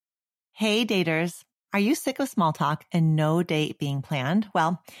Hey daters, are you sick of small talk and no date being planned?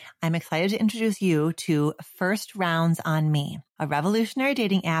 Well, I'm excited to introduce you to First Rounds on Me, a revolutionary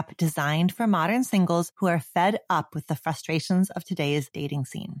dating app designed for modern singles who are fed up with the frustrations of today's dating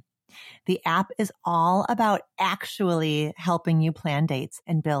scene. The app is all about actually helping you plan dates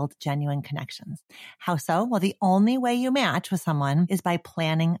and build genuine connections. How so? Well, the only way you match with someone is by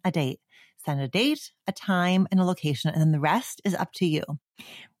planning a date. Send a date, a time, and a location, and then the rest is up to you.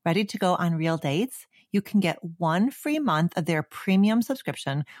 Ready to go on real dates? You can get 1 free month of their premium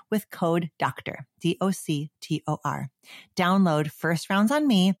subscription with code DOCTOR, DOCTOR. Download First Rounds on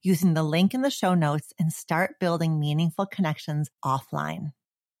Me using the link in the show notes and start building meaningful connections offline.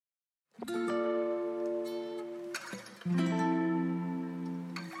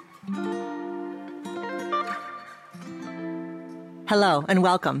 Hello and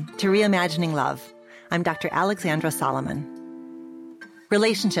welcome to Reimagining Love. I'm Dr. Alexandra Solomon.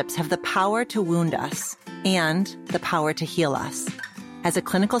 Relationships have the power to wound us and the power to heal us. As a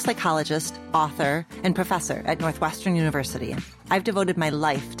clinical psychologist, author, and professor at Northwestern University, I've devoted my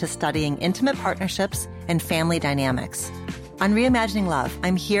life to studying intimate partnerships and family dynamics. On Reimagining Love,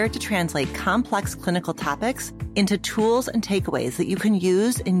 I'm here to translate complex clinical topics into tools and takeaways that you can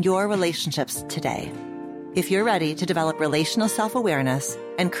use in your relationships today. If you're ready to develop relational self-awareness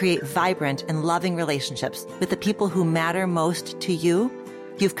and create vibrant and loving relationships with the people who matter most to you,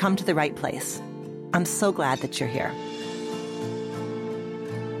 you've come to the right place. I'm so glad that you're here.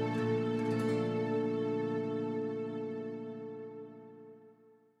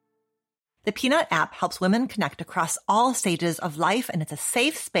 The Peanut app helps women connect across all stages of life, and it's a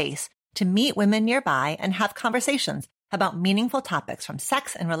safe space to meet women nearby and have conversations about meaningful topics from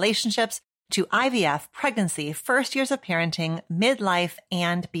sex and relationships to IVF, pregnancy, first years of parenting, midlife,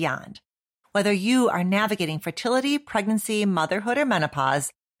 and beyond. Whether you are navigating fertility, pregnancy, motherhood, or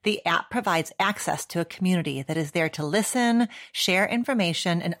menopause, the app provides access to a community that is there to listen, share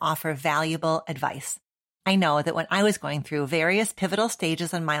information, and offer valuable advice. I know that when I was going through various pivotal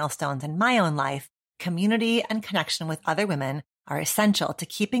stages and milestones in my own life, community and connection with other women are essential to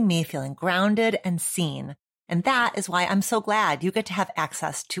keeping me feeling grounded and seen. And that is why I'm so glad you get to have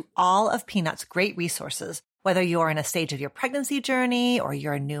access to all of Peanut's great resources, whether you're in a stage of your pregnancy journey, or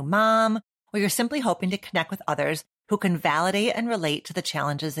you're a new mom, or you're simply hoping to connect with others who can validate and relate to the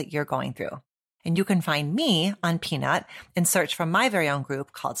challenges that you're going through. And you can find me on Peanut and search for my very own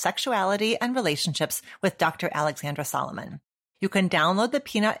group called Sexuality and Relationships with Dr. Alexandra Solomon. You can download the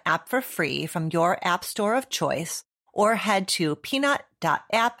Peanut app for free from your app store of choice, or head to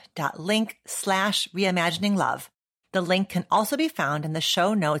peanut.app.link/reimagininglove. The link can also be found in the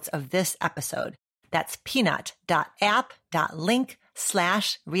show notes of this episode. That's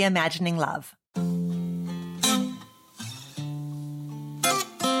peanut.app.link/reimagininglove.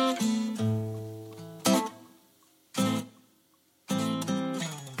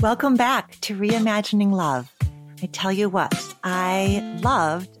 Welcome back to Reimagining Love. I tell you what, I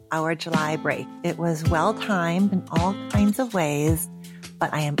loved our July break. It was well-timed in all kinds of ways,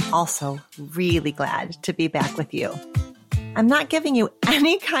 but I am also really glad to be back with you. I'm not giving you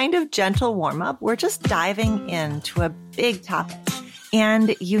any kind of gentle warm-up. We're just diving into a big topic.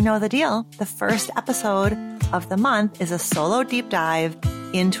 And you know the deal. The first episode of the month is a solo deep dive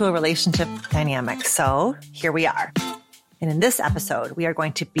into a relationship dynamic. So here we are. And in this episode, we are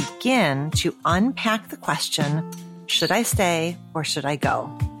going to begin to unpack the question, should I stay or should I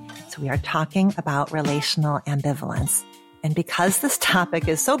go? So we are talking about relational ambivalence. And because this topic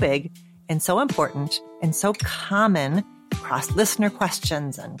is so big and so important and so common across listener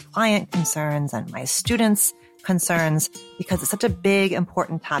questions and client concerns and my students' concerns, because it's such a big,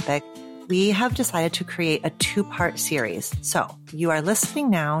 important topic, we have decided to create a 2-part series. So you are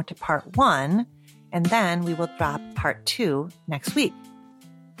listening now to part 1, and then we will drop part 2 next week.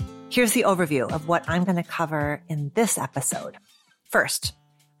 Here's the overview of what I'm going to cover in this episode. First,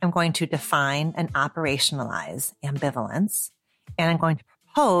 I'm going to define and operationalize ambivalence, and I'm going to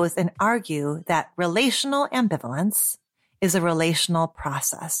propose and argue that relational ambivalence is a relational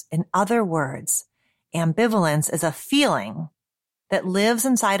process. In other words, ambivalence is a feeling that lives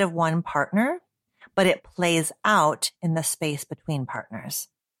inside of one partner, but it plays out in the space between partners.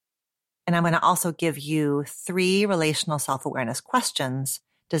 And I'm going to also give you 3 relational self-awareness questions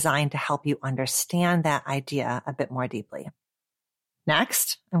designed to help you understand that idea a bit more deeply.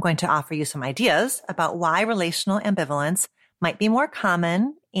 Next, I'm going to offer you some ideas about why relational ambivalence might be more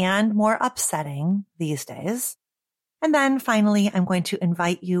common and more upsetting these days. And then finally, I'm going to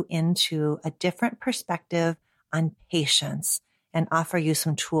invite you into a different perspective on patience and offer you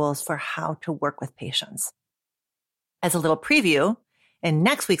some tools for how to work with patience. As a little preview, In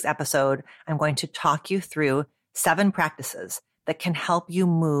next week's episode, I'm going to talk you through 7 practices that can help you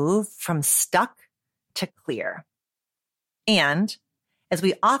move from stuck to clear. And as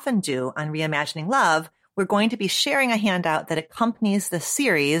we often do on Reimagining Love, we're going to be sharing a handout that accompanies the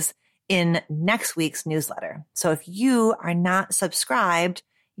series in next week's newsletter. So if you are not subscribed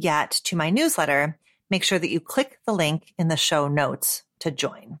yet to my newsletter, make sure that you click the link in the show notes to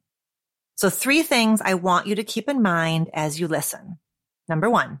join. So 3 things I want you to keep in mind as you listen. Number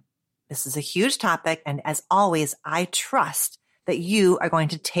 1, this is a huge topic, and as always, I trust that you are going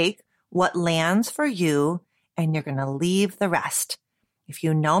to take what lands for you and you're going to leave the rest. If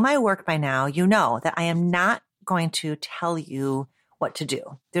you know my work by now, you know that I am not going to tell you what to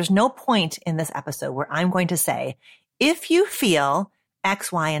do. There's no point in this episode where I'm going to say, if you feel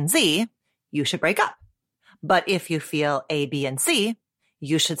X, Y, and Z, you should break up. But if you feel A, B, and C,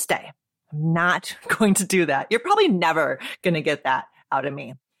 you should stay. I'm not going to do that. You're probably never going to get that out of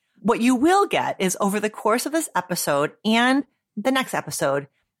me. What you will get is over the course of this episode and the next episode,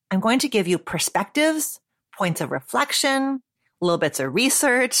 I'm going to give you perspectives, points of reflection, little bits of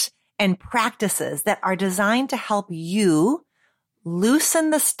research, and practices that are designed to help you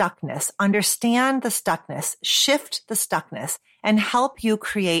loosen the stuckness, understand the stuckness, shift the stuckness, and help you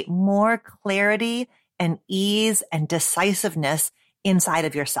create more clarity and ease and decisiveness inside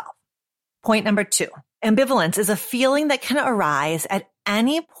of yourself. Point number 2, ambivalence is a feeling that can arise at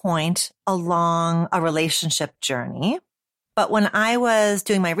any point along a relationship journey. But when I was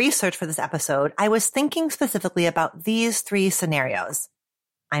doing my research for this episode, I was thinking specifically about these 3 scenarios.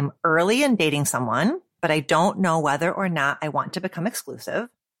 I'm early in dating someone, but I don't know whether or not I want to become exclusive.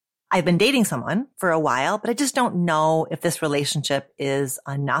 I've been dating someone for a while, but I just don't know if this relationship is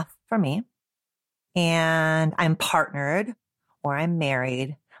enough for me. And I'm partnered or I'm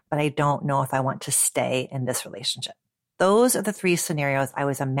married, but I don't know if I want to stay in this relationship. Those are the 3 scenarios I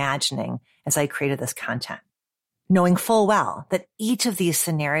was imagining as I created this content, knowing full well that each of these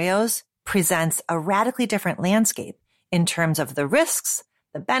scenarios presents a radically different landscape in terms of the risks,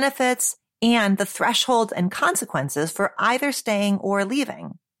 the benefits, and the thresholds and consequences for either staying or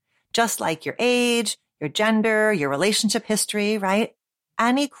leaving. Just like your age, your gender, your relationship history, right?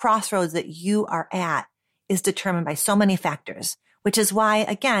 Any crossroads that you are at is determined by so many factors, which is why,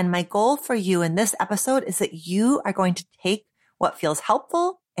 again, my goal for you in this episode is that you are going to take what feels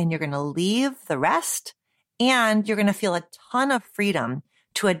helpful and you're going to leave the rest, and you're going to feel a ton of freedom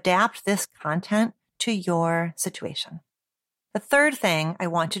to adapt this content to your situation. The third thing I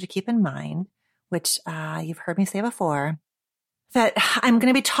want you to keep in mind, which you've heard me say before, that I'm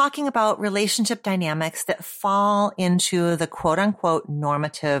going to be talking about relationship dynamics that fall into the quote unquote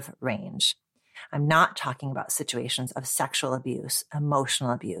normative range. I'm not talking about situations of sexual abuse,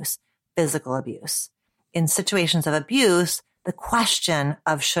 emotional abuse, physical abuse. In situations of abuse, the question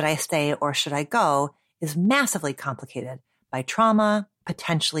of should I stay or should I go is massively complicated by trauma,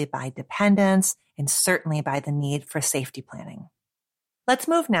 potentially by dependence, and certainly by the need for safety planning. Let's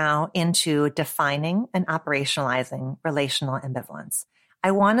move now into defining and operationalizing relational ambivalence.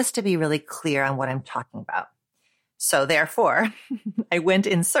 I want us to be really clear on what I'm talking about. So therefore, I went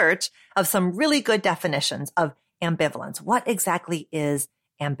in search of some really good definitions of ambivalence. What exactly is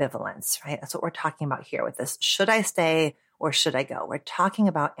ambivalence, right? That's what we're talking about here with this. Should I stay or should I go? We're talking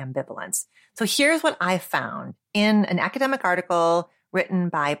about ambivalence. So here's what I found in an academic article written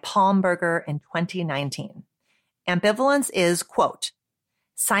by Palmberger in 2019. Ambivalence is, quote,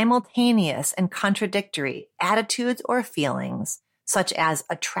 simultaneous and contradictory attitudes or feelings, such as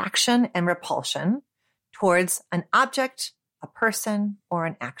attraction and repulsion towards an object, a person, or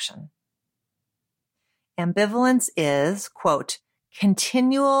an action. Ambivalence is, quote,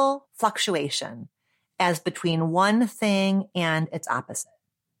 continual fluctuation as between one thing and its opposite.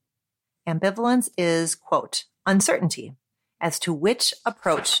 Ambivalence is, quote, uncertainty as to which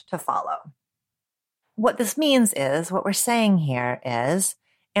approach to follow. What this means is, what we're saying here is,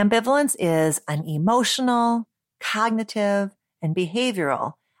 ambivalence is an emotional, cognitive, and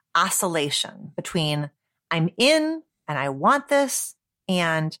behavioral oscillation between I'm in and I want this,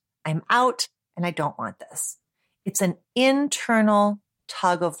 and I'm out and I don't want this. It's an internal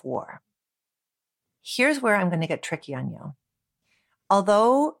tug of war. Here's where I'm going to get tricky on you.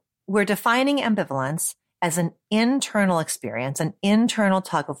 Although we're defining ambivalence as an internal experience, an internal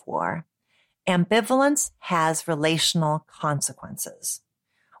tug of war, ambivalence has relational consequences.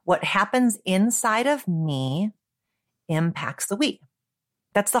 What happens inside of me impacts the we.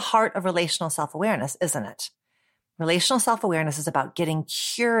 That's the heart of relational self-awareness, isn't it? Relational self-awareness is about getting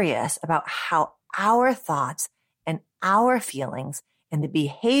curious about how our thoughts and our feelings and the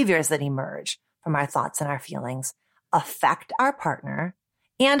behaviors that emerge from our thoughts and our feelings affect our partner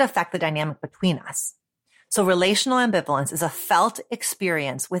and affect the dynamic between us. So relational ambivalence is a felt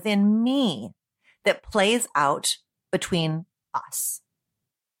experience within me that plays out between us.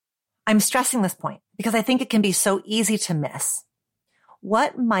 I'm stressing this point because I think it can be so easy to miss.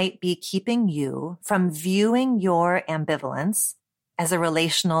 What might be keeping you from viewing your ambivalence as a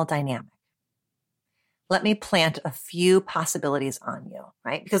relational dynamic? Let me plant a few possibilities on you,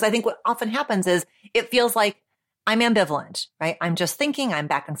 right? Because I think what often happens is it feels like I'm ambivalent, right? I'm just thinking, I'm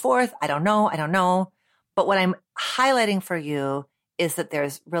back and forth. I don't know. But what I'm highlighting for you is that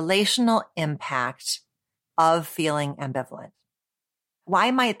there's relational impact of feeling ambivalent.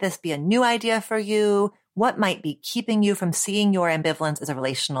 Why might this be a new idea for you? What might be keeping you from seeing your ambivalence as a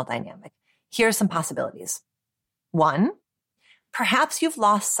relational dynamic? Here are some possibilities. 1, perhaps you've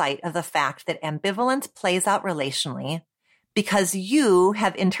lost sight of the fact that ambivalence plays out relationally because you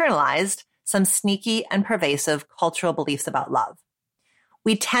have internalized some sneaky and pervasive cultural beliefs about love.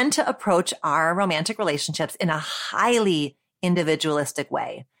 We tend to approach our romantic relationships in a highly individualistic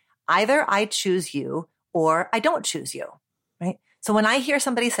way. Either I choose you or I don't choose you, right? So when I hear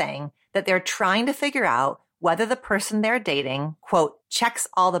somebody saying that they're trying to figure out whether the person they're dating, quote, checks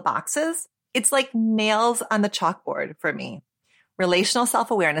all the boxes, it's like nails on the chalkboard for me. Relational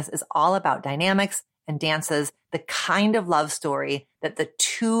self-awareness is all about dynamics and dances, the kind of love story that the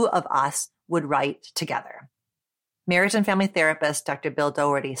two of us would write together. Marriage and family therapist Dr. Bill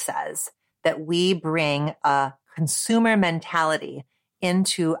Doherty says that we bring a consumer mentality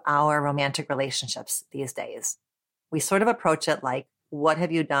into our romantic relationships these days. We sort of approach it like, what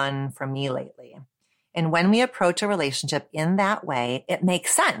have you done for me lately? And when we approach a relationship in that way, it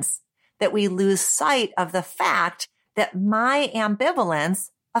makes sense that we lose sight of the fact that my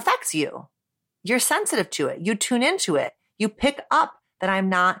ambivalence affects you. You're sensitive to it. You tune into it. You pick up that I'm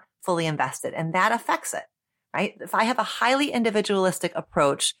not fully invested, and that affects it, right? If I have a highly individualistic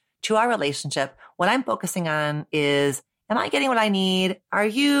approach to our relationship, what I'm focusing on is, am I getting what I need? Are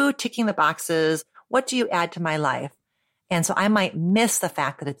you ticking the boxes? What do you add to my life? And so I might miss the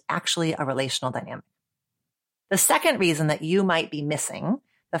fact that it's actually a relational dynamic. The second reason that you might be missing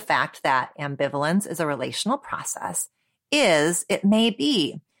the fact that ambivalence is a relational process is it may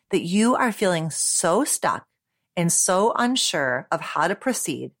be that you are feeling so stuck and so unsure of how to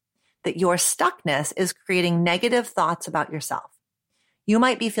proceed that your stuckness is creating negative thoughts about yourself. You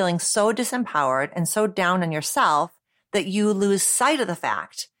might be feeling so disempowered and so down on yourself that you lose sight of the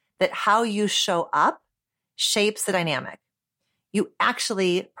fact that how you show up shapes the dynamic. You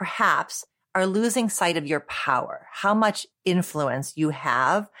actually perhaps are losing sight of your power, how much influence you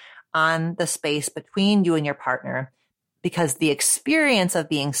have on the space between you and your partner, because the experience of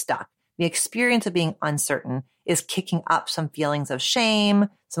being stuck, the experience of being uncertain is kicking up some feelings of shame,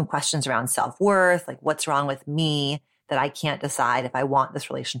 some questions around self-worth, like what's wrong with me that I can't decide if I want this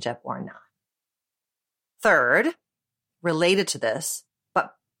relationship or not. Third, related to this,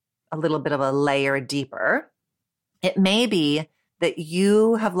 but a little bit of a layer deeper, it may be that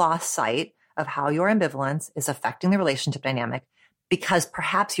you have lost sight of how your ambivalence is affecting the relationship dynamic because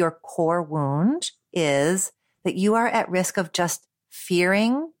perhaps your core wound is that you are at risk of just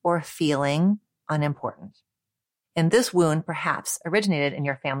fearing or feeling unimportant. And this wound perhaps originated in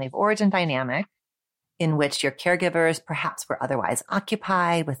your family of origin dynamic in which your caregivers perhaps were otherwise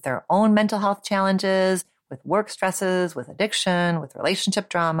occupied with their own mental health challenges, with work stresses, with addiction, with relationship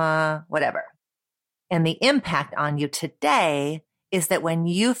drama, whatever. And the impact on you today is that when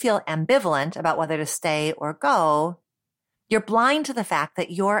you feel ambivalent about whether to stay or go, you're blind to the fact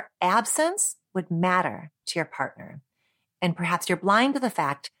that your absence would matter to your partner. And perhaps you're blind to the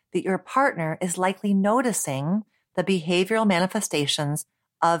fact that your partner is likely noticing the behavioral manifestations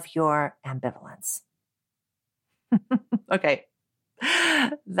of your ambivalence. Okay,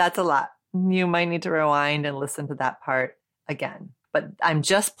 that's a lot. You might need to rewind and listen to that part again. But I'm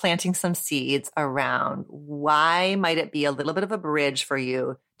just planting some seeds around why might it be a little bit of a bridge for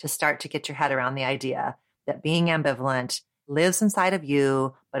you to start to get your head around the idea that being ambivalent lives inside of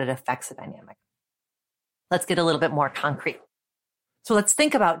you, but it affects the dynamic. Let's get a little bit more concrete. So let's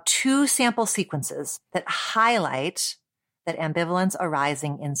think about 2 sample sequences that highlight that ambivalence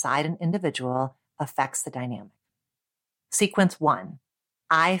arising inside an individual affects the dynamic. Sequence 1.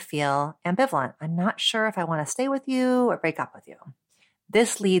 I feel ambivalent. I'm not sure if I want to stay with you or break up with you.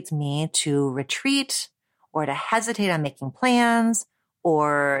 This leads me to retreat or to hesitate on making plans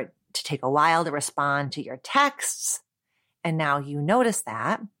or to take a while to respond to your texts. And now you notice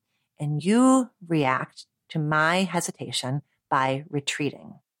that and you react to my hesitation by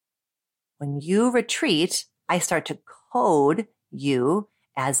retreating. When you retreat, I start to code you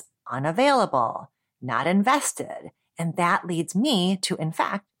as unavailable, not invested, And that leads me to, in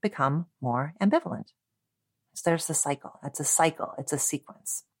fact, become more ambivalent. So there's the cycle. That's a cycle. It's a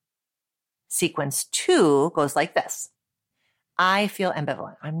sequence. Sequence 2 goes like this. I feel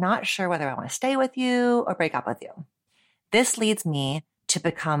ambivalent. I'm not sure whether I want to stay with you or break up with you. This leads me to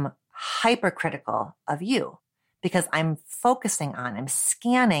become hypercritical of you because I'm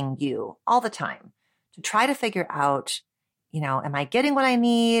scanning you all the time to try to figure out, am I getting what I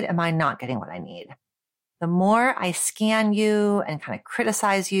need? Am I not getting what I need? The more I scan you and kind of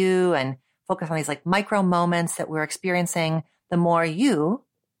criticize you and focus on these like micro moments that we're experiencing, the more you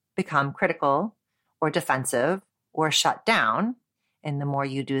become critical or defensive or shut down. And the more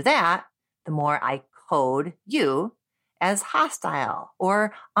you do that, the more I code you as hostile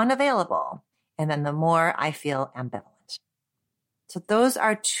or unavailable. And then the more I feel ambivalent. So those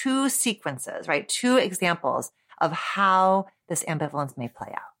are 2 sequences, right? 2 examples of how this ambivalence may play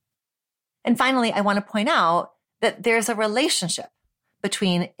out. And finally, I want to point out that there's a relationship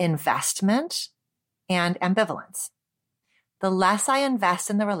between investment and ambivalence. The less I invest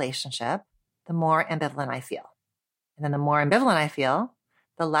in the relationship, the more ambivalent I feel. And then the more ambivalent I feel,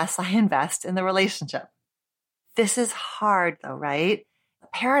 the less I invest in the relationship. This is hard though, right? The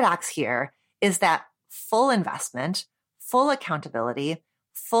paradox here is that full investment, full accountability,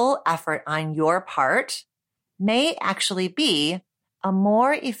 full effort on your part may actually be a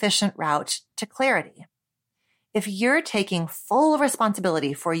more efficient route to clarity. If you're taking full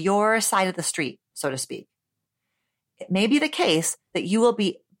responsibility for your side of the street, so to speak, it may be the case that you will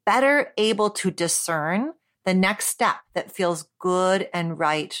be better able to discern the next step that feels good and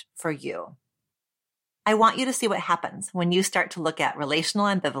right for you. I want you to see what happens when you start to look at relational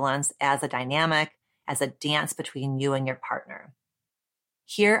ambivalence as a dynamic, as a dance between you and your partner.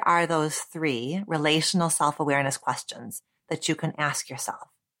 Here are those 3 relational self-awareness questions that you can ask yourself.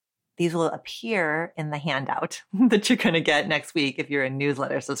 These will appear in the handout that you're going to get next week if you're a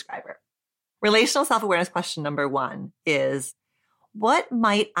newsletter subscriber. Relational self-awareness question number 1 is, what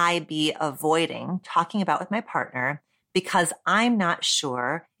might I be avoiding talking about with my partner because I'm not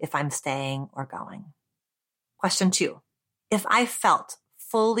sure if I'm staying or going? Question 2, if I felt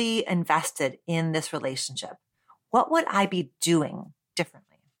fully invested in this relationship, what would I be doing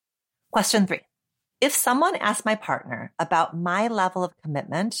differently? Question 3, if someone asked my partner about my level of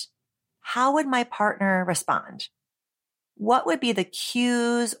commitment, how would my partner respond? What would be the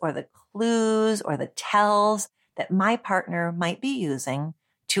cues or the clues or the tells that my partner might be using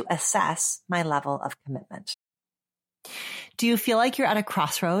to assess my level of commitment? Do you feel like you're at a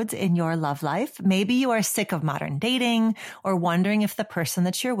crossroads in your love life? Maybe you are sick of modern dating or wondering if the person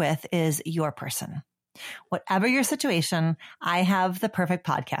that you're with is your person. Whatever your situation, I have the perfect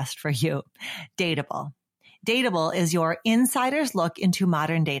podcast for you. Dateable. Dateable is your insider's look into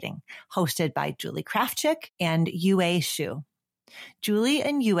modern dating, hosted by Julie Krafchick and Yue Xu. Julie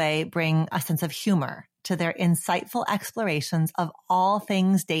and Yue bring a sense of humor to their insightful explorations of all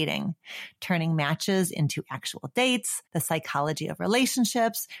things dating, turning matches into actual dates, the psychology of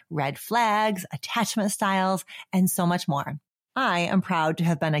relationships, red flags, attachment styles, and so much more. I am proud to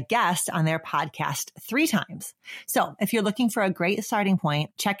have been a guest on their podcast 3 times. So if you're looking for a great starting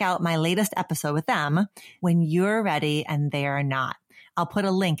point, check out my latest episode with them, When You're Ready and They're Not. I'll put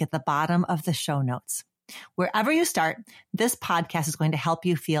a link at the bottom of the show notes. Wherever you start, this podcast is going to help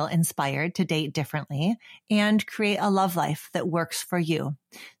you feel inspired to date differently and create a love life that works for you.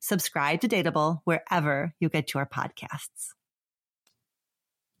 Subscribe to Dateable wherever you get your podcasts.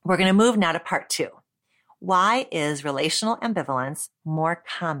 We're going to move now to part 2. Why is relational ambivalence more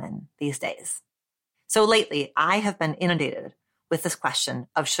common these days? So lately, I have been inundated with this question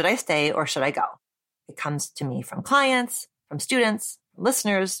of should I stay or should I go? It comes to me from clients, from students, from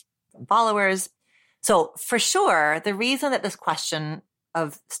listeners, from followers. So for sure, the reason that this question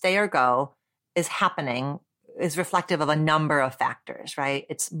of stay or go is happening is reflective of a number of factors, right?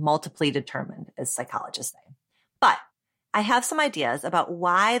 It's multiply determined, as psychologists say. But I have some ideas about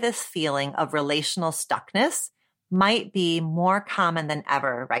why this feeling of relational stuckness might be more common than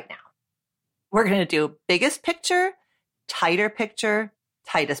ever right now. We're going to do biggest picture, tighter picture,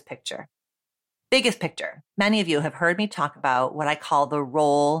 tightest picture. Biggest picture. Many of you have heard me talk about what I call the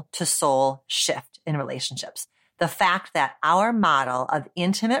role to soul shift in relationships. The fact that our model of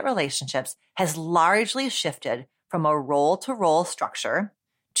intimate relationships has largely shifted from a role to role structure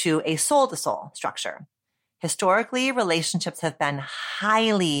to a soul to soul structure. Historically, relationships have been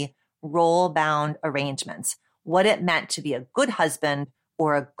highly role-bound arrangements. What it meant to be a good husband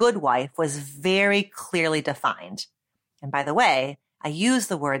or a good wife was very clearly defined. And by the way, I use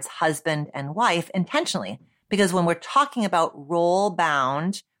the words husband and wife intentionally because when we're talking about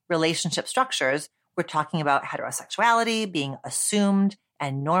role-bound relationship structures, We're talking about heterosexuality being assumed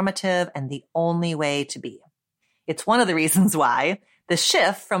and normative and the only way to be. It's one of the reasons why the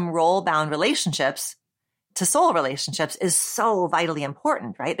shift from role-bound relationships to soul relationships is so vitally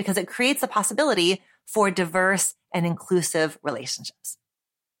important, right? Because it creates a possibility for diverse and inclusive relationships.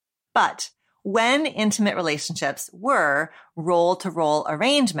 But when intimate relationships were role-to-role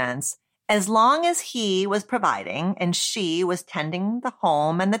arrangements, as long as he was providing and she was tending the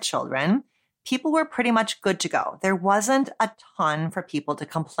home and the children, people were pretty much good to go. There wasn't a ton for people to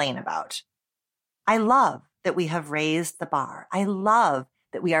complain about. I love that we have raised the bar. I love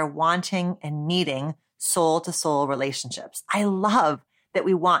that we are wanting and needing soul-to-soul relationships. I love that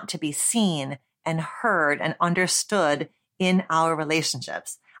we want to be seen and heard and understood in our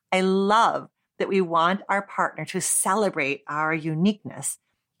relationships. I love that we want our partner to celebrate our uniqueness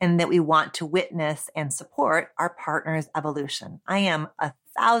and that we want to witness and support our partner's evolution. I am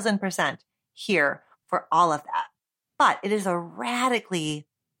 1,000% here for all of that. But it is a radically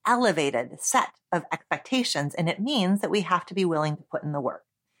elevated set of expectations, and it means that we have to be willing to put in the work.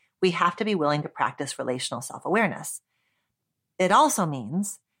 We have to be willing to practice relational self-awareness. It also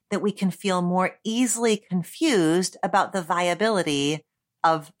means that we can feel more easily confused about the viability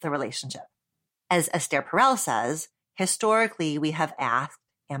of the relationship. As Esther Perel says, historically we have asked,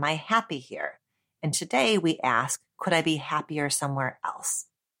 am I happy here? And today we ask, could I be happier somewhere else?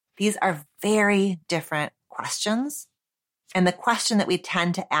 These are very different questions. And the question that we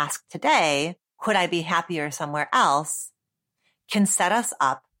tend to ask today, could I be happier somewhere else, can set us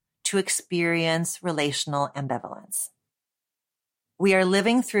up to experience relational ambivalence. We are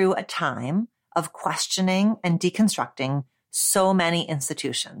living through a time of questioning and deconstructing so many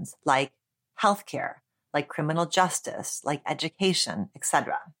institutions like healthcare, like criminal justice, like education,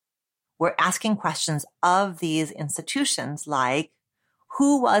 etc. We're asking questions of these institutions like,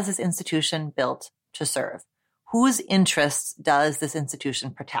 who was this institution built to serve? Whose interests does this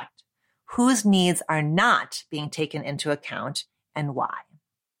institution protect? Whose needs are not being taken into account and why?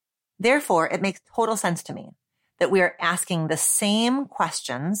 Therefore, it makes total sense to me that we are asking the same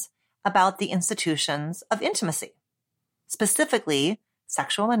questions about the institutions of intimacy, specifically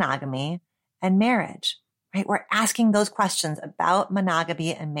sexual monogamy and marriage, right? We're asking those questions about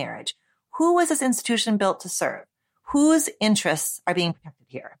monogamy and marriage. Who was this institution built to serve? Whose interests are being protected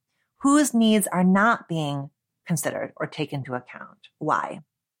here? Whose needs are not being considered or taken into account? Why?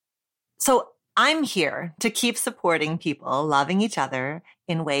 So I'm here to keep supporting people loving each other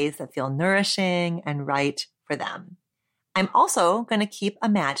in ways that feel nourishing and right for them. I'm also going to keep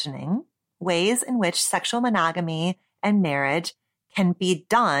imagining ways in which sexual monogamy and marriage can be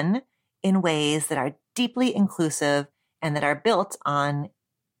done in ways that are deeply inclusive and that are built on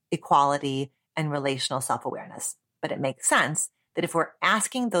equality and relational self-awareness. But it makes sense that if we're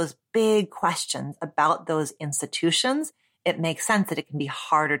asking those big questions about those institutions, it makes sense that it can be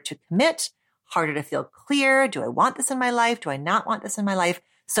harder to commit, harder to feel clear. Do I want this in my life? Do I not want this in my life?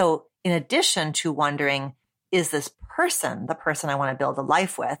 So in addition to wondering, is this person the person I want to build a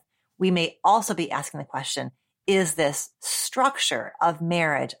life with? We may also be asking the question, is this structure of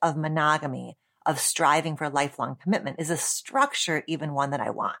marriage, of monogamy, of striving for lifelong commitment, is this structure even one that I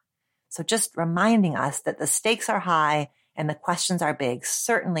want? So just reminding us that the stakes are high and the questions are big,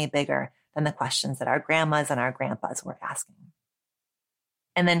 certainly bigger than the questions that our grandmas and our grandpas were asking.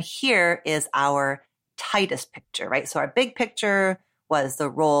 And then here is our tightest picture, right? So our big picture was the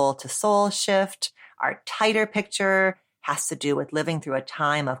role to soul shift. Our tighter picture has to do with living through a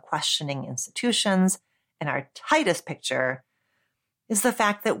time of questioning institutions. And our tightest picture is the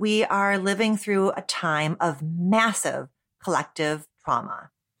fact that we are living through a time of massive collective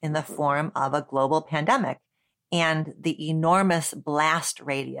trauma in the form of a global pandemic and the enormous blast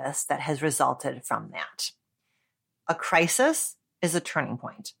radius that has resulted from that. A crisis is a turning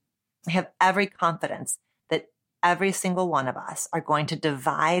point. I have every confidence that every single one of us are going to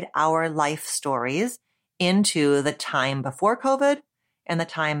divide our life stories into the time before COVID and the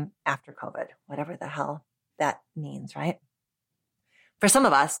time after COVID, whatever the hell that means, right? For some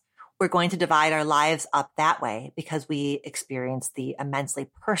of us, we're going to divide our lives up that way because we experienced the immensely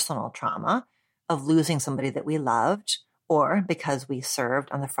personal trauma of losing somebody that we loved, or because we served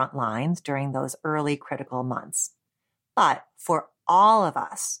on the front lines during those early critical months. But for all of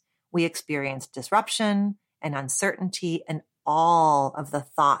us, we experienced disruption and uncertainty and all of the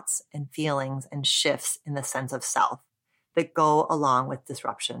thoughts and feelings and shifts in the sense of self that go along with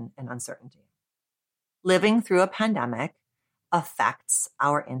disruption and uncertainty. Living through a pandemic affects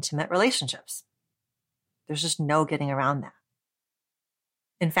our intimate relationships. There's just no getting around that.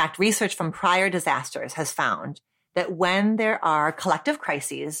 In fact, research from prior disasters has found that when there are collective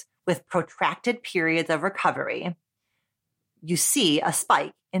crises with protracted periods of recovery, you see a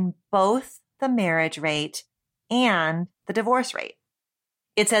spike in both the marriage rate and the divorce rate.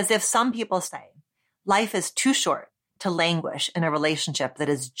 It's as if some people say, life is too short to languish in a relationship that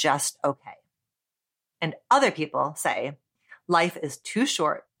is just okay. And other people say, life is too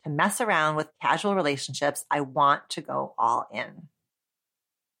short to mess around with casual relationships. I want to go all in.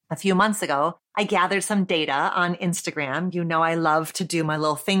 A few months ago, I gathered some data on Instagram. You know, I love to do my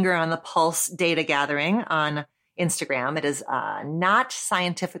little finger on the pulse data gathering on Instagram. It is not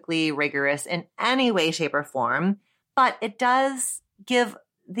scientifically rigorous in any way, shape, or form, but it does give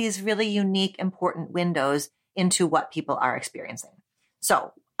these really unique, important windows into what people are experiencing.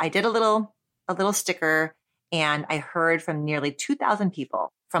 So I did a little sticker, and I heard from nearly 2,000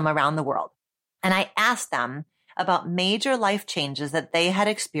 people from around the world. And I asked them about major life changes that they had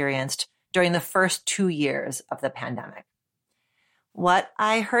experienced during the first 2 years of the pandemic. What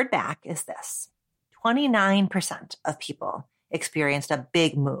I heard back is this: 29% of people experienced a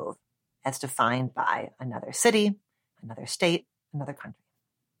big move as defined by another city, another state, another country.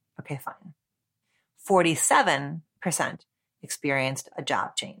 Okay, fine. 47% experienced a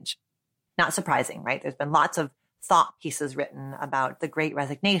job change. Not surprising, right? There's been lots of thought pieces written about the Great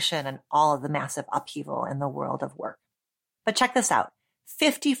Resignation and all of the massive upheaval in the world of work. But check this out.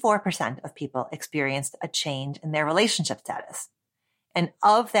 54% of people experienced a change in their relationship status. And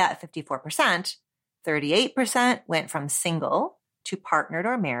of that 54%, 38% went from single to partnered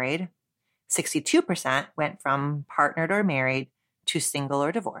or married. 62% went from partnered or married to single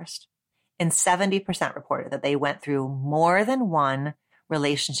or divorced. And 70% reported that they went through more than one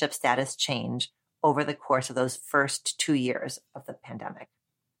relationship status change over the course of those first 2 years of the pandemic.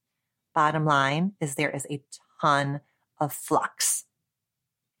 Bottom line is there is a ton of flux.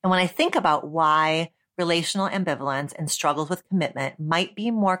 And when I think about why relational ambivalence and struggles with commitment might be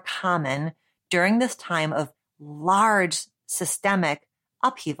more common during this time of large systemic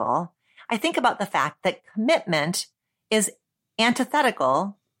upheaval, I think about the fact that commitment is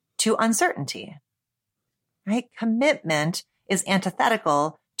antithetical to uncertainty, right? Commitment is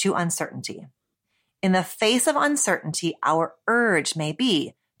antithetical to uncertainty. In the face of uncertainty, our urge may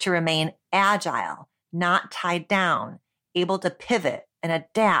be to remain agile, not tied down, able to pivot and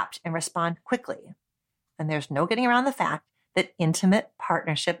adapt and respond quickly. And there's no getting around the fact that intimate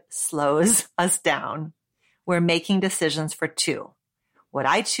partnership slows us down. We're making decisions for two. What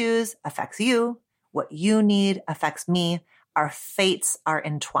I choose affects you. What you need affects me. Our fates are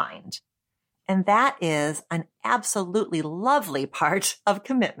entwined. And that is an absolutely lovely part of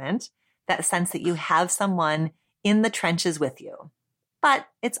commitment, that sense that you have someone in the trenches with you. But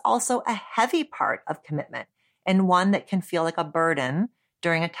it's also a heavy part of commitment, and one that can feel like a burden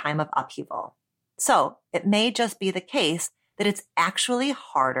during a time of upheaval. So it may just be the case that it's actually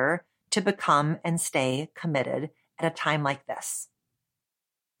harder to become and stay committed at a time like this.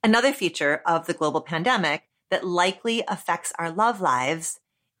 Another feature of the global pandemic that likely affects our love lives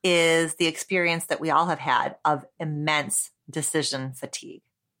is the experience that we all have had of immense decision fatigue.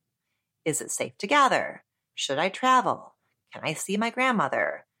 Is it safe to gather? Should I travel? Can I see my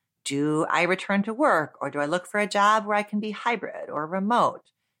grandmother? Do I return to work, or do I look for a job where I can be hybrid or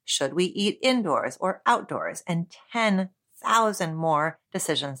remote? Should we eat indoors or outdoors? And 10,000 more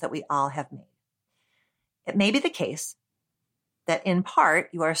decisions that we all have made. It may be the case that in part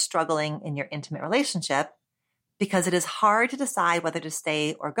you are struggling in your intimate relationship because it is hard to decide whether to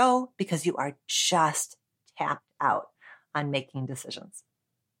stay or go because you are just tapped out on making decisions.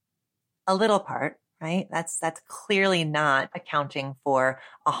 A little part, right? That's clearly not accounting for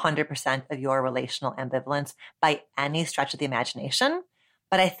 100% of your relational ambivalence by any stretch of the imagination.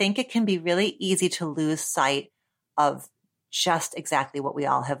 But I think it can be really easy to lose sight of just exactly what we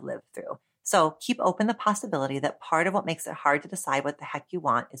all have lived through. So keep open the possibility that part of what makes it hard to decide what the heck you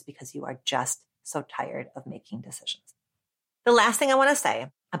want is because you are just so tired of making decisions. The last thing I want to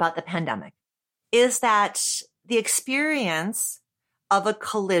say about the pandemic is that the experience of a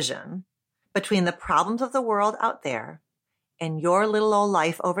collision between the problems of the world out there and your little old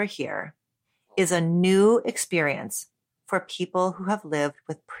life over here is a new experience for people who have lived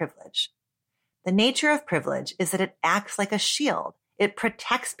with privilege. The nature of privilege is that it acts like a shield. It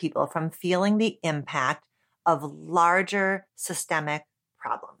protects people from feeling the impact of larger systemic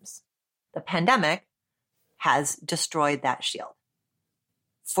problems. The pandemic has destroyed that shield.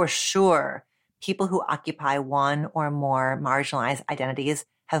 For sure, people who occupy one or more marginalized identities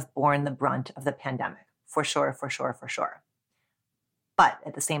have borne the brunt of the pandemic. For sure. But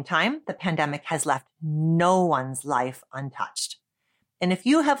at the same time, the pandemic has left no one's life untouched. And if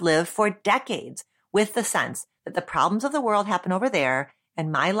you have lived for decades with the sense that the problems of the world happen over there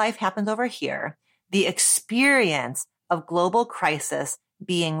and my life happens over here, the experience of global crisis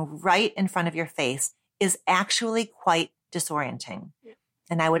being right in front of your face is actually quite disorienting.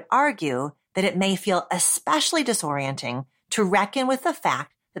 And I would argue that it may feel especially disorienting to reckon with the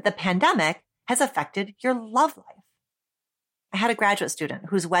fact that the pandemic has affected your love life. I had a graduate student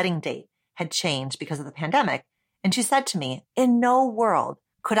whose wedding date had changed because of the pandemic, and she said to me, in no world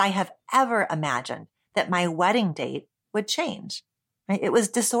could I have ever imagined that my wedding date would change. Right? It was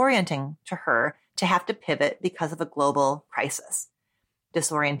disorienting to her to have to pivot because of a global crisis.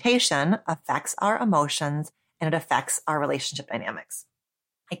 Disorientation affects our emotions and it affects our relationship dynamics.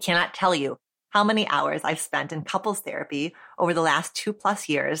 I cannot tell you how many hours I've spent in couples therapy over the last 2+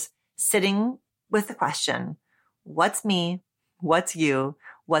 years sitting with the question, what's me? What's you?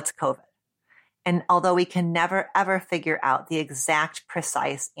 What's COVID? And although we can never, ever figure out the exact,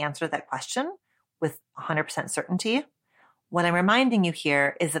 precise answer to that question with 100% certainty, what I'm reminding you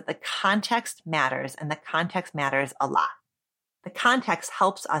here is that the context matters, and the context matters a lot. The context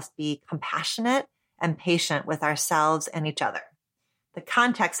helps us be compassionate and patient with ourselves and each other. The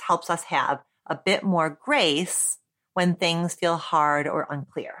context helps us have a bit more grace when things feel hard or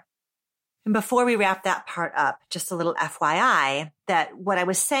unclear. And before we wrap that part up, just a little FYI that what I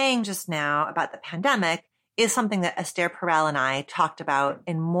was saying just now about the pandemic is something that Esther Perel and I talked about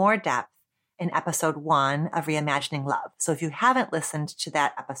in more depth in episode 1 of Reimagining Love. So if you haven't listened to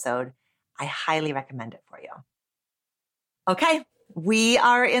that episode, I highly recommend it for you. Okay, we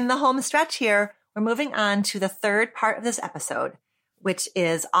are in the home stretch here. We're moving on to the third part of this episode, which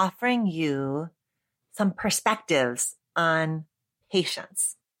is offering you some perspectives on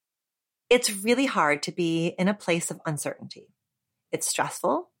patience. It's really hard to be in a place of uncertainty. It's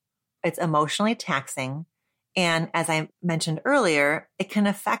stressful, it's emotionally taxing, and as I mentioned earlier, it can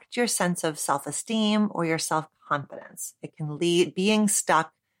affect your sense of self-esteem or your self-confidence. It can lead, being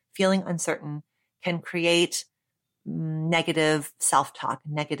stuck, feeling uncertain, can create negative self-talk,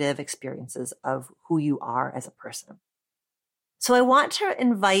 negative experiences of who you are as a person. So I want to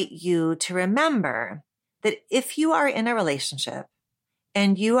invite you to remember that if you are in a relationship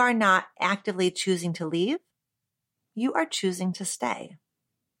and you are not actively choosing to leave, you are choosing to stay.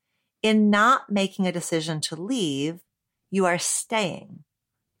 In not making a decision to leave, you are staying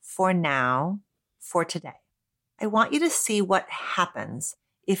for now, for today. I want you to see what happens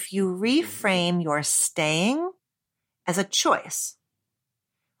if you reframe your staying as a choice.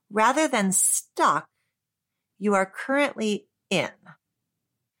 Rather than stuck, you are currently in.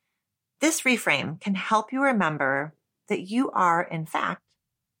 This reframe can help you remember that you are, in fact,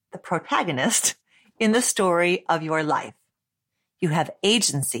 the protagonist in the story of your life. You have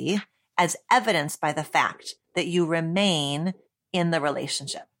agency as evidenced by the fact that you remain in the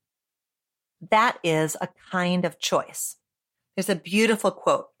relationship. That is a kind of choice. There's a beautiful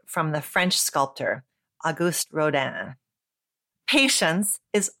quote from the French sculptor Auguste Rodin. Patience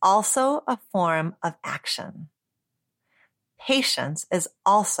is also a form of action. Patience is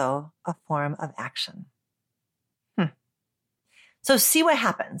also a form of action. So see what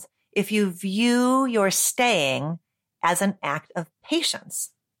happens if you view your staying as an act of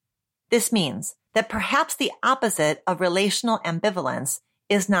patience. This means that perhaps the opposite of relational ambivalence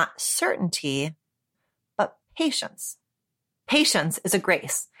is not certainty, but patience. Patience is a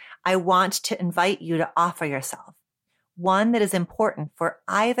grace I want to invite you to offer yourself, one that is important for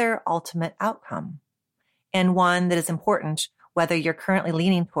either ultimate outcome, and one that is important whether you're currently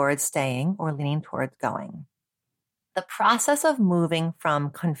leaning towards staying or leaning towards going. The process of moving from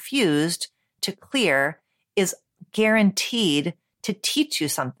confused to clear is guaranteed to teach you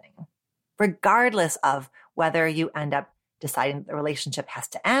something, regardless of whether you end up deciding that the relationship has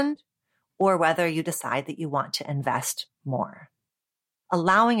to end or whether you decide that you want to invest more.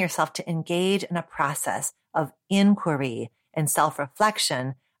 Allowing yourself to engage in a process of inquiry and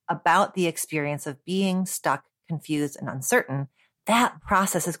self-reflection about the experience of being stuck, confused, and uncertain, that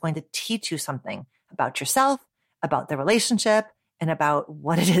process is going to teach you something about yourself, about the relationship, and about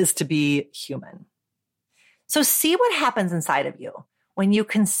what it is to be human. So see what happens inside of you when you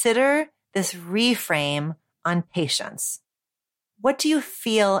consider this reframe on patience. What do you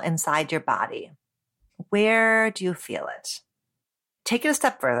feel inside your body? Where do you feel it? Take it a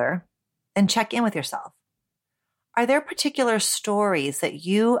step further and check in with yourself. Are there particular stories that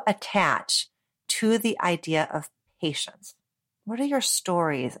you attach to the idea of patience? What are your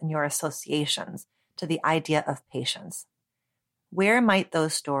stories and your associations to the idea of patience? Where might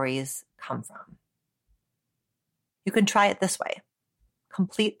those stories come from? You can try it this way.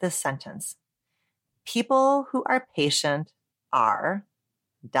 Complete this sentence. People who are patient are ...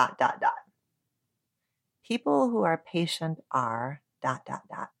 People who are patient are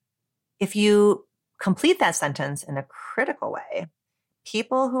If you complete that sentence in a critical way,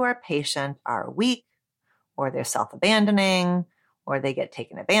 people who are patient are weak, or they're self-abandoning, or they get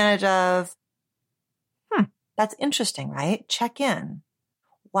taken advantage of. That's interesting, right? Check in.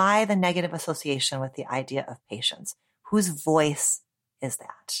 Why the negative association with the idea of patience? Whose voice is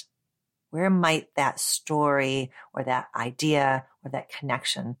that? Where might that story or that idea or that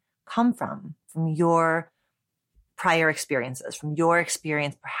connection come from? From your prior experiences, from your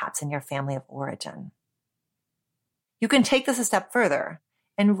experience perhaps in your family of origin. You can take this a step further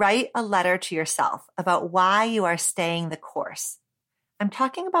and write a letter to yourself about why you are staying the course. I'm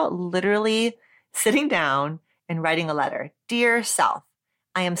talking about literally sitting down and writing a letter. Dear self,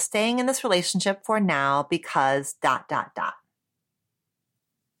 I am staying in this relationship for now because ...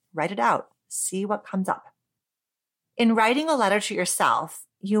 Write it out. See what comes up. In writing a letter to yourself,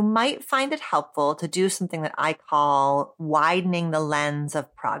 you might find it helpful to do something that I call widening the lens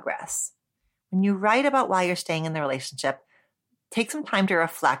of progress. When you write about why you're staying in the relationship, take some time to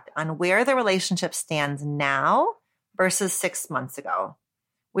reflect on where the relationship stands now versus 6 months ago,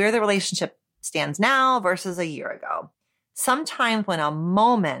 where the relationship stands now versus a year ago. Sometimes when a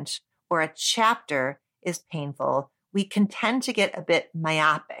moment or a chapter is painful, we can tend to get a bit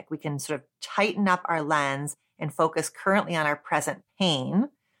myopic. We can sort of tighten up our lens and focus currently on our present pain,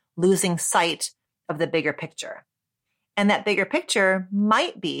 losing sight of the bigger picture. And that bigger picture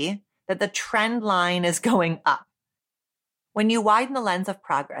might be that the trend line is going up. When you widen the lens of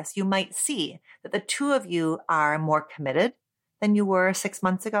progress, you might see that the two of you are more committed than you were 6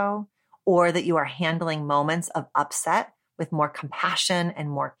 months ago, or that you are handling moments of upset with more compassion and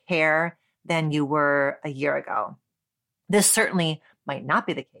more care than you were a year ago. This certainly might not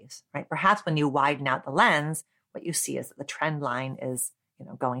be the case, right? Perhaps when you widen out the lens, what you see is that the trend line is,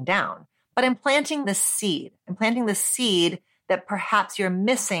 going down. But I'm planting the seed. I'm planting the seed that perhaps you're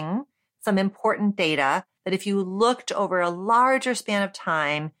missing some important data that if you looked over a larger span of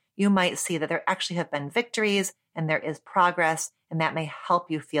time, you might see that there actually have been victories and there is progress, and that may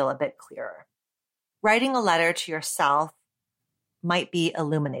help you feel a bit clearer. Writing a letter to yourself might be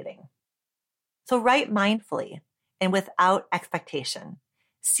illuminating. So write mindfully and without expectation.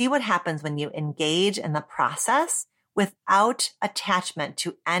 See what happens when you engage in the process without attachment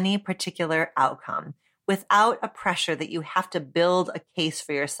to any particular outcome, without a pressure that you have to build a case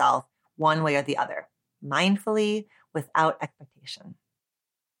for yourself one way or the other, mindfully, without expectation.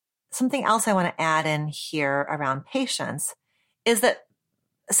 Something else I want to add in here around patience is that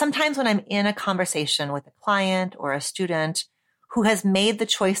sometimes when I'm in a conversation with a client or a student who has made the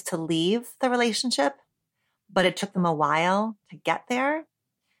choice to leave the relationship, but it took them a while to get there,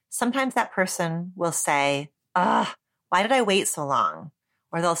 sometimes that person will say, why did I wait so long?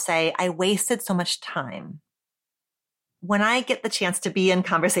 Or they'll say, I wasted so much time. When I get the chance to be in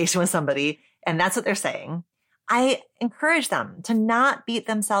conversation with somebody, and that's what they're saying, I encourage them to not beat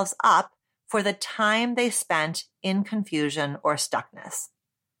themselves up for the time they spent in confusion or stuckness,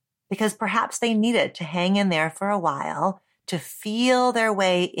 because perhaps they needed to hang in there for a while to feel their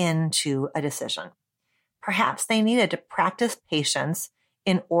way into a decision. Perhaps they needed to practice patience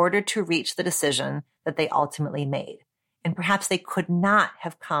in order to reach the decision that they ultimately made. And perhaps they could not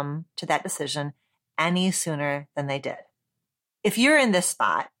have come to that decision any sooner than they did. If you're in this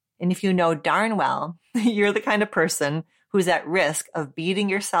spot, and if you know darn well you're the kind of person who's at risk of beating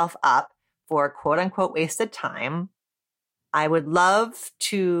yourself up for quote unquote wasted time, I would love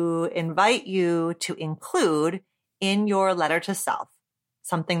to invite you to include in your letter to self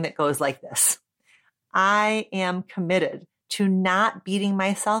something that goes like this. I am committed to not beating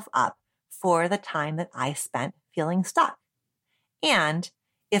myself up for the time that I spent feeling stuck. And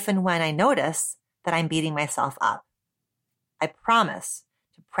if and when I notice that I'm beating myself up, I promise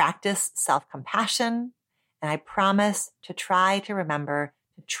to practice self-compassion, and I promise to try to remember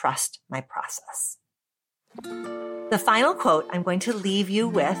to trust my process. The final quote I'm going to leave you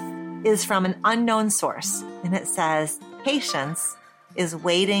with is from an unknown source, and it says, patience is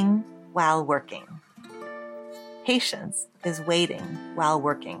waiting while working. Patience is waiting while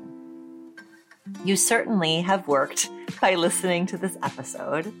working. You certainly have worked by listening to this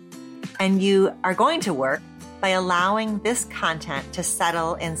episode, and you are going to work by allowing this content to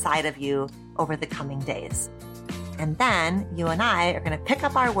settle inside of you over the coming days. And then you and I are going to pick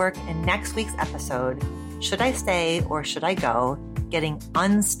up our work in next week's episode, Should I Stay or Should I Go? Getting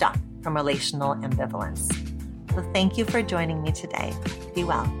unstuck from relational ambivalence. So thank you for joining me today. Be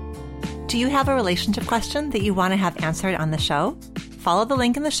well. Do you have a relationship question that you want to have answered on the show? Follow the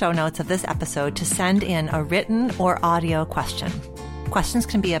link in the show notes of this episode to send in a written or audio question. Questions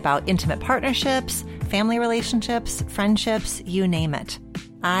can be about intimate partnerships, family relationships, friendships, you name it.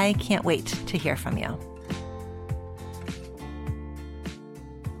 I can't wait to hear from you.